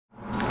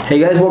Hey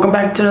guys, welcome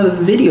back to another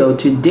video.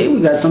 Today we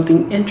got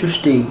something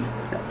interesting.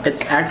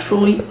 It's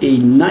actually a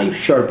knife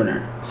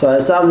sharpener. So I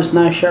saw this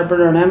knife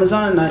sharpener on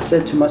Amazon and I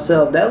said to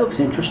myself, that looks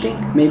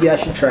interesting. Maybe I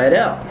should try it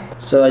out.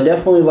 So I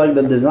definitely like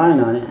the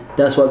design on it.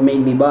 That's what made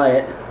me buy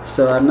it.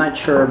 So I'm not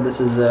sure if this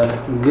is a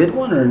good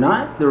one or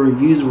not. The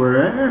reviews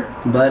were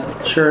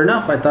but sure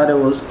enough, I thought it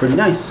was pretty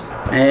nice.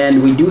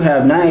 And we do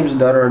have knives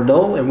that are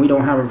dull and we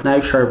don't have a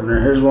knife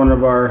sharpener. Here's one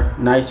of our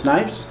nice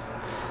knives.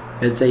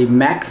 It's a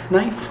Mac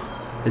knife.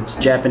 It's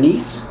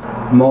Japanese,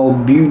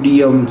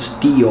 molybdenum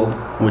steel,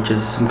 which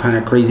is some kind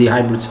of crazy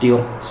hybrid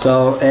steel.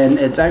 So, and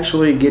it's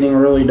actually getting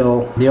really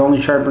dull. The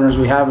only sharpeners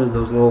we have is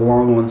those little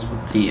long ones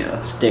with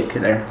the stick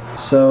there.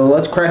 So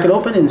let's crack it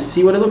open and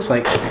see what it looks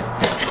like.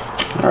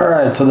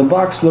 Alright, so the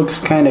box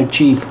looks kind of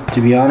cheap, to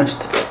be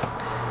honest.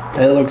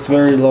 It looks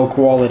very low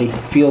quality,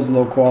 feels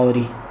low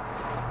quality.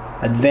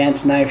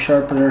 Advanced knife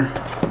sharpener,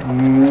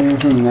 I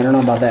don't know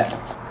about that.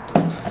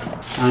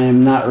 I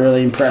am not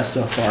really impressed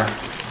so far.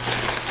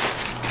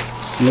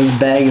 This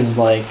bag is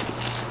like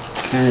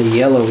kind of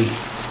yellowy.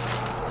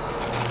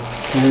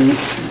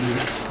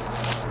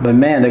 But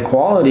man, the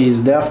quality is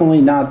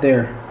definitely not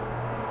there.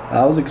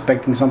 I was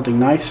expecting something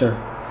nicer.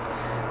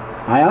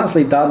 I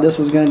honestly thought this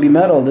was going to be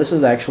metal. This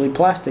is actually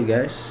plastic,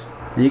 guys.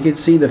 You can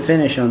see the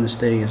finish on this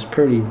thing is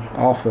pretty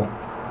awful.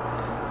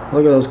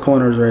 Look at those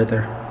corners right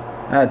there.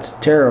 That's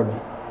terrible.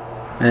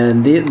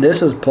 And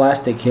this is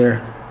plastic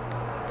here.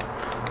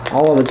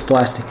 All of it's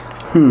plastic.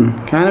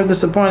 Kind of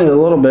disappointed a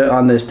little bit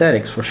on the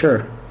aesthetics for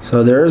sure.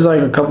 So there is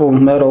like a couple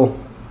metal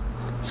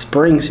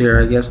springs here,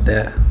 I guess,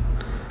 that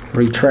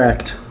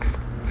retract.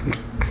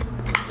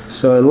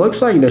 So it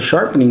looks like the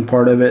sharpening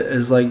part of it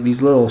is like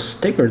these little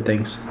sticker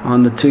things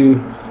on the two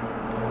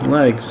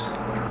legs.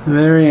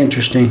 Very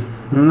interesting.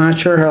 I'm not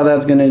sure how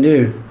that's gonna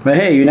do. But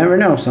hey, you never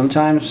know.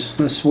 Sometimes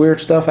this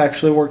weird stuff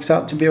actually works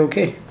out to be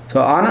okay.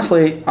 So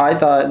honestly, I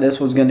thought this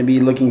was going to be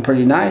looking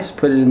pretty nice.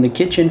 Put it in the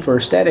kitchen for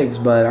aesthetics,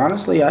 but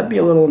honestly, I'd be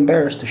a little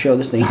embarrassed to show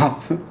this thing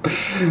off.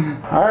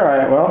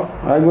 Alright, well,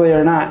 ugly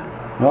or not.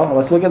 Well,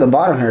 let's look at the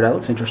bottom here. That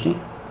looks interesting.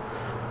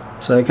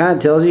 So it kind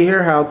of tells you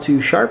here how to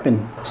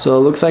sharpen. So it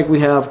looks like we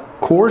have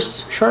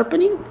coarse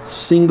sharpening,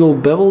 single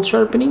beveled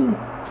sharpening,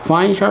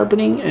 fine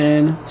sharpening,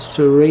 and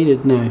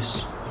serrated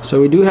knives.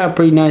 So we do have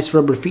pretty nice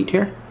rubber feet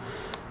here.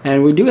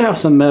 And we do have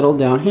some metal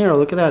down here.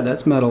 Look at that.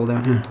 That's metal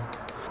down here.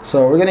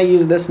 So we're going to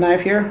use this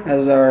knife here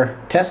as our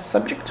test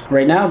subject.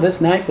 Right now this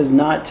knife is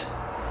not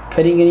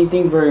cutting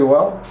anything very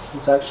well.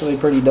 It's actually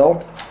pretty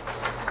dull.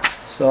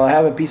 So I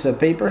have a piece of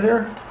paper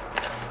here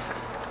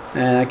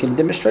and I can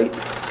demonstrate.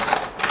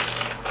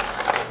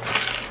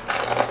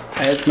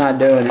 It's not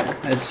doing it.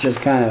 It's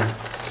just kind of,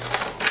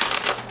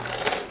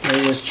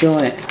 it's just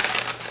chewing it.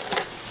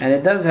 And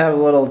it does have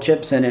little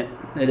chips in it.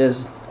 It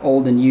is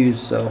old and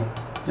used. So,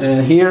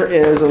 and here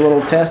is a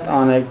little test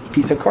on a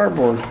piece of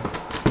cardboard.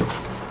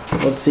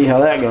 Let's see how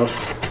that goes.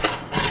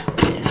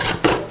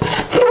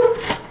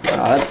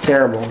 Oh, that's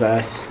terrible,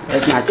 guys.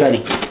 It's not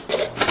cutting.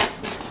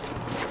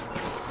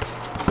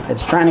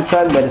 It's trying to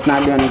cut, but it's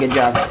not doing a good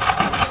job.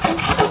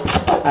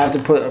 I have to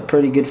put a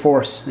pretty good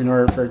force in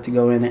order for it to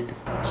go in it.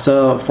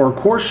 So for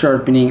coarse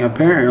sharpening,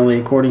 apparently,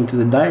 according to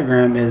the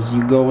diagram, is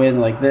you go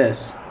in like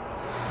this.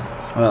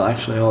 Well,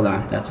 actually, hold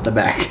on. That's the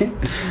back.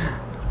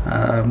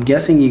 I'm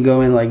guessing you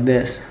go in like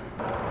this.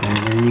 And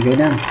then you go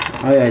down.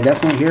 Oh yeah,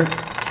 definitely here.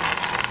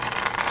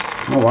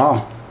 Oh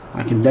wow,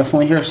 I can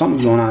definitely hear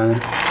something going on in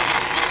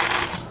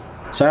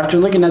there. So after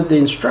looking at the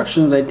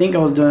instructions, I think I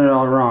was doing it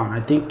all wrong. I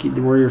think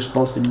what you're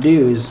supposed to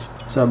do is,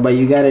 but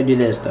you gotta do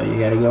this though. You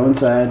gotta go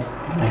inside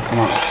and come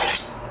up.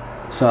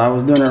 So I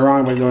was doing it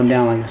wrong by going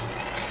down like this.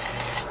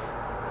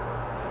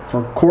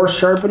 For coarse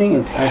sharpening,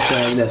 it's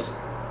actually like this.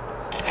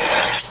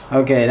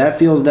 Okay, that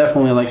feels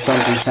definitely like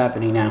something's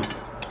happening now.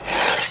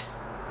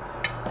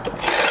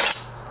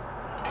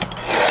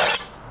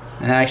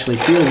 It actually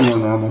feels more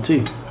normal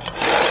too.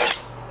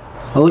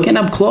 Looking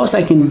up close,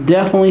 I can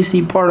definitely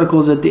see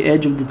particles at the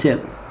edge of the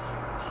tip.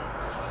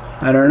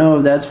 I don't know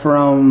if that's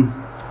from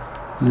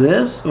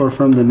this or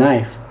from the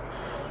knife,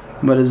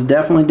 but it's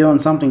definitely doing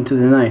something to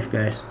the knife,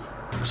 guys.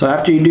 So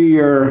after you do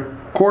your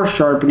coarse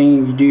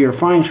sharpening, you do your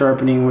fine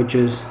sharpening, which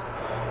is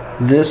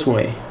this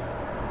way.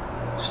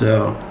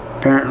 So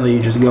apparently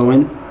you just go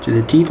in to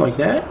the teeth like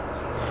that,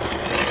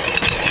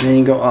 and then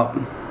you go up.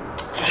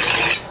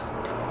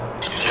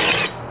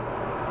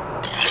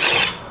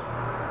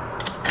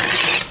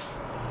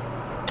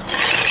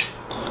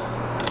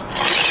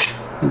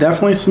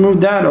 Definitely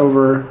smoothed out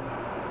over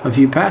a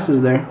few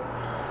passes there.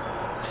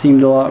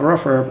 Seemed a lot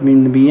rougher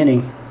in the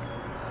beginning.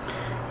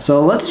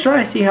 So let's try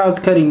to see how it's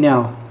cutting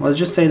now. Let's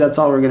just say that's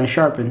all we're going to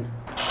sharpen.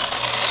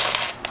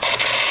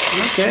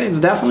 Okay, it's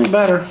definitely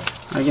better.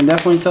 I can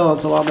definitely tell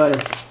it's a lot better.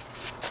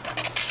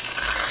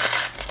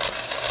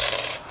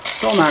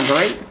 Still not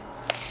great,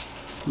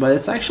 but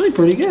it's actually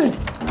pretty good.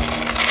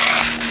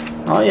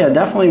 Oh yeah,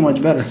 definitely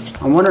much better.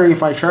 I'm wondering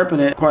if I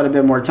sharpen it quite a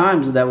bit more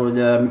times, that would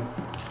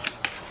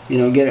you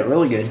know, get it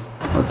really good.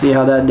 Let's see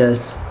how that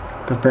does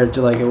compared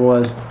to like it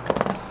was.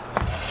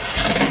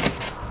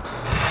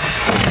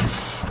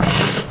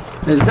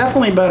 It's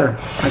definitely better.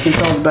 I can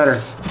tell it's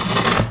better.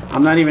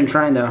 I'm not even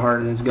trying that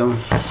hard and it's going.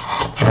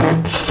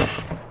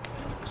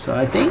 So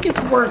I think it's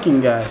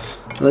working, guys.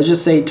 Let's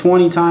just say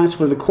 20 times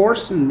for the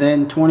coarse and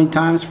then 20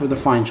 times for the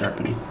fine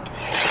sharpening.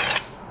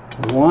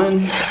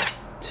 1,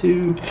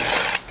 2,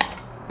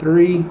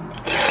 3,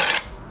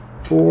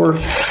 4.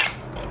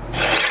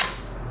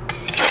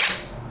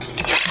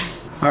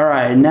 All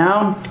right,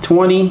 now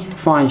 20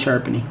 fine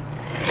sharpening.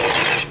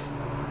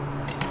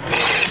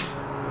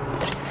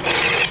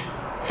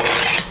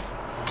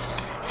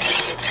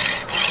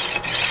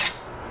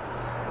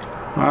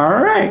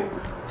 All right,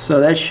 so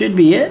that should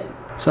be it.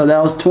 So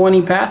that was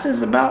 20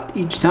 passes about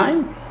each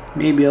time,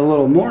 maybe a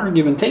little more,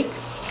 give and take.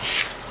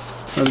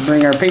 Let's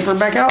bring our paper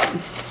back out,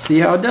 see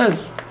how it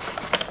does.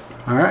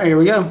 All right, here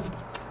we go.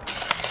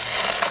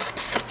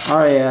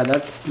 Oh yeah,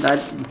 that's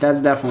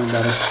definitely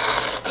better.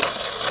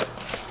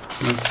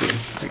 Let's see,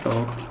 take a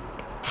look.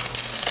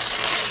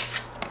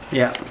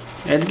 Yeah,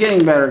 it's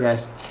getting better,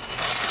 guys.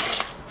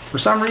 For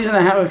some reason,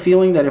 I have a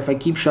feeling that if I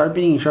keep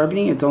sharpening and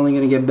sharpening, it's only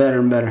going to get better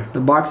and better. The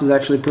box is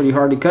actually pretty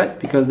hard to cut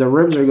because the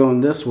ribs are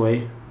going this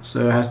way,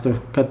 so it has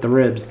to cut the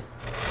ribs.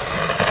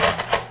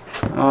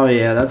 Oh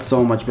yeah, that's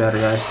so much better,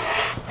 guys.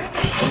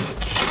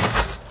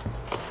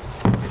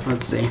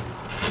 Let's see.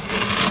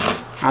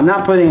 I'm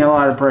not putting a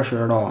lot of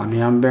pressure at all. I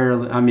mean,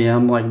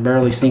 I'm like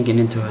barely sinking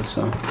into it,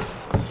 so.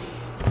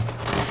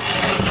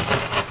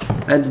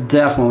 That's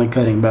definitely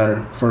cutting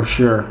better, for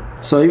sure.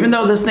 So even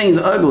though this thing is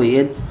ugly,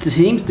 it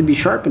seems to be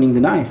sharpening the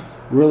knife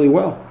really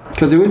well.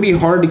 Because it would be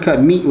hard to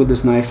cut meat with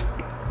this knife,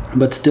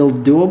 but still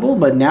doable.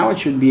 But now it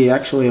should be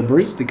actually a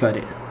breeze to cut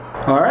it.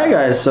 Alright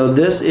guys, so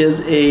this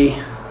is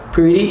a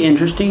pretty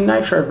interesting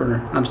knife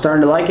sharpener. I'm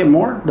starting to like it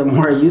more the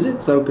more I use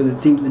it, so because it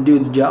seems to do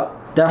its job.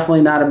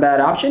 Definitely not a bad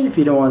option if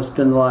you don't want to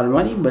spend a lot of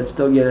money, but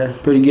still get a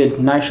pretty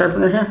good knife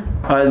sharpener here.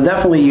 It's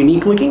definitely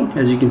unique looking,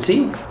 as you can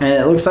see. And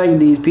it looks like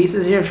these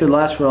pieces here should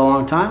last for a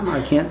long time.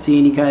 I can't see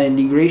any kind of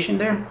degradation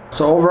there.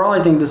 So overall,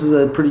 I think this is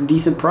a pretty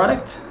decent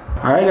product.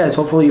 Alright guys,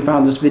 hopefully you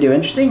found this video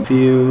interesting. If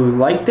you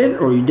liked it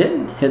or you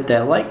didn't, hit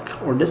that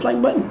like or dislike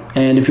button.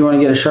 And if you want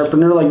to get a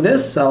sharpener like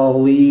this,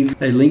 I'll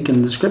leave a link in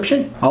the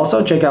description.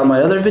 Also, check out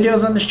my other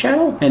videos on this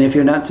channel. And if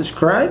you're not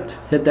subscribed,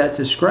 hit that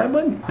subscribe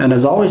button. And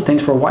as always,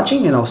 thanks for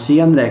watching and I'll see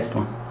you on the next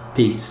one.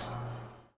 Peace.